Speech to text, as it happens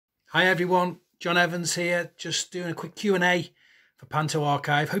Hi everyone, John Evans here, just doing a quick Q&A for Panto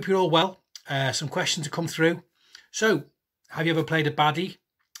Archive. Hope you're all well. Some questions to come through. So, have you ever played a baddie?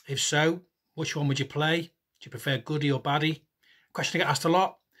 If so, which one would you play? Do you prefer goodie or baddie? Question I get asked a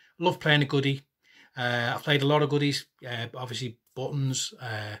lot. Love playing a goodie. I've played a lot of goodies, obviously Buttons,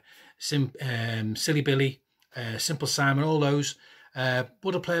 Silly Billy, Simple Simon, all those.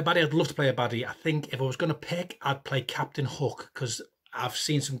 Would I play a baddie? I'd love to play a baddie. I think if I was going to pick, I'd play Captain Hook, because I've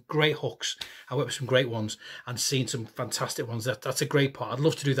seen some great hooks. I worked with some great ones and seen some fantastic ones. That's a great part. I'd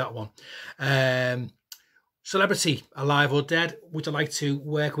love to do that one. Celebrity, alive or dead, would I like to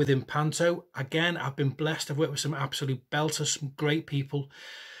work with in Panto? Again, I've been blessed. I've worked with some absolute belters, some great people.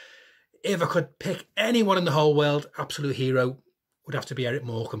 If I could pick anyone in the whole world, absolute hero, would have to be Eric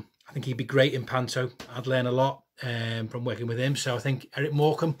Morecambe. I think he'd be great in Panto. I'd learn a lot from working with him. So I think Eric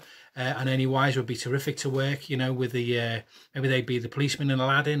Morecambe and Ernie Wise would be terrific to work, you know, with the, maybe they'd be the policeman in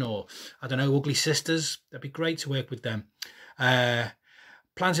Aladdin, or I don't know, Ugly Sisters. That'd be great to work with them.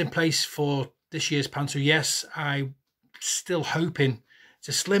 Plans in place for this year's Panto? Yes, I'm still hoping, it's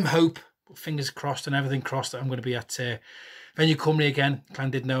a slim hope, but fingers crossed and everything crossed, that I'm going to be at Venue Cymru again.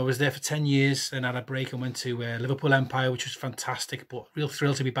 Llandudno. I was there for 10 years, then had a break and went to Liverpool Empire, which was fantastic, but real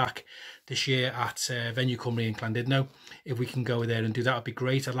thrill to be back this year at Venue Cymru in Llandudno. If we can go there and do that, would be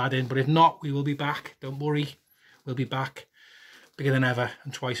great. Aladdin, but if not, we will be back. Don't worry, we'll be back, bigger than ever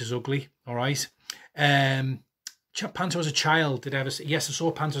and twice as ugly. All right. Panto as a child, did I ever see? Yes, I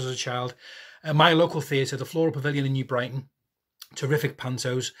saw Panto as a child. My local theatre, the Floral Pavilion in New Brighton. Terrific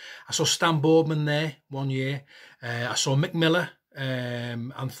Pantos. I saw Stan Boardman there one year. I saw Mick Miller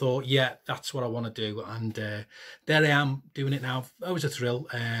and thought, yeah, that's what I want to do. And there I am doing it now. Always a thrill.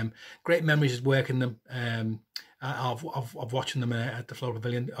 Great memories of working them, of watching them at the Floral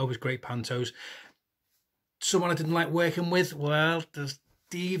Pavilion. Always great Pantos. Someone I didn't like working with, well, there's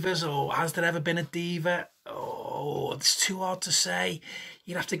divas, or has there ever been a diva? Oh, it's too hard to say.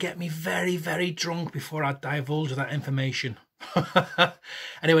 You'd have to get me very, very drunk before I divulge that information.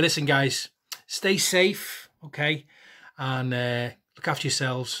 Anyway, listen guys, stay safe, okay, and look after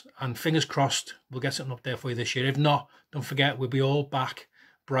yourselves, and fingers crossed we'll get something up there for you this year. If not, don't forget, we'll be all back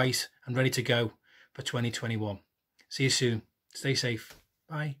bright and ready to go for 2021. See you soon. Stay safe.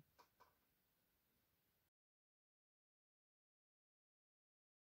 Bye.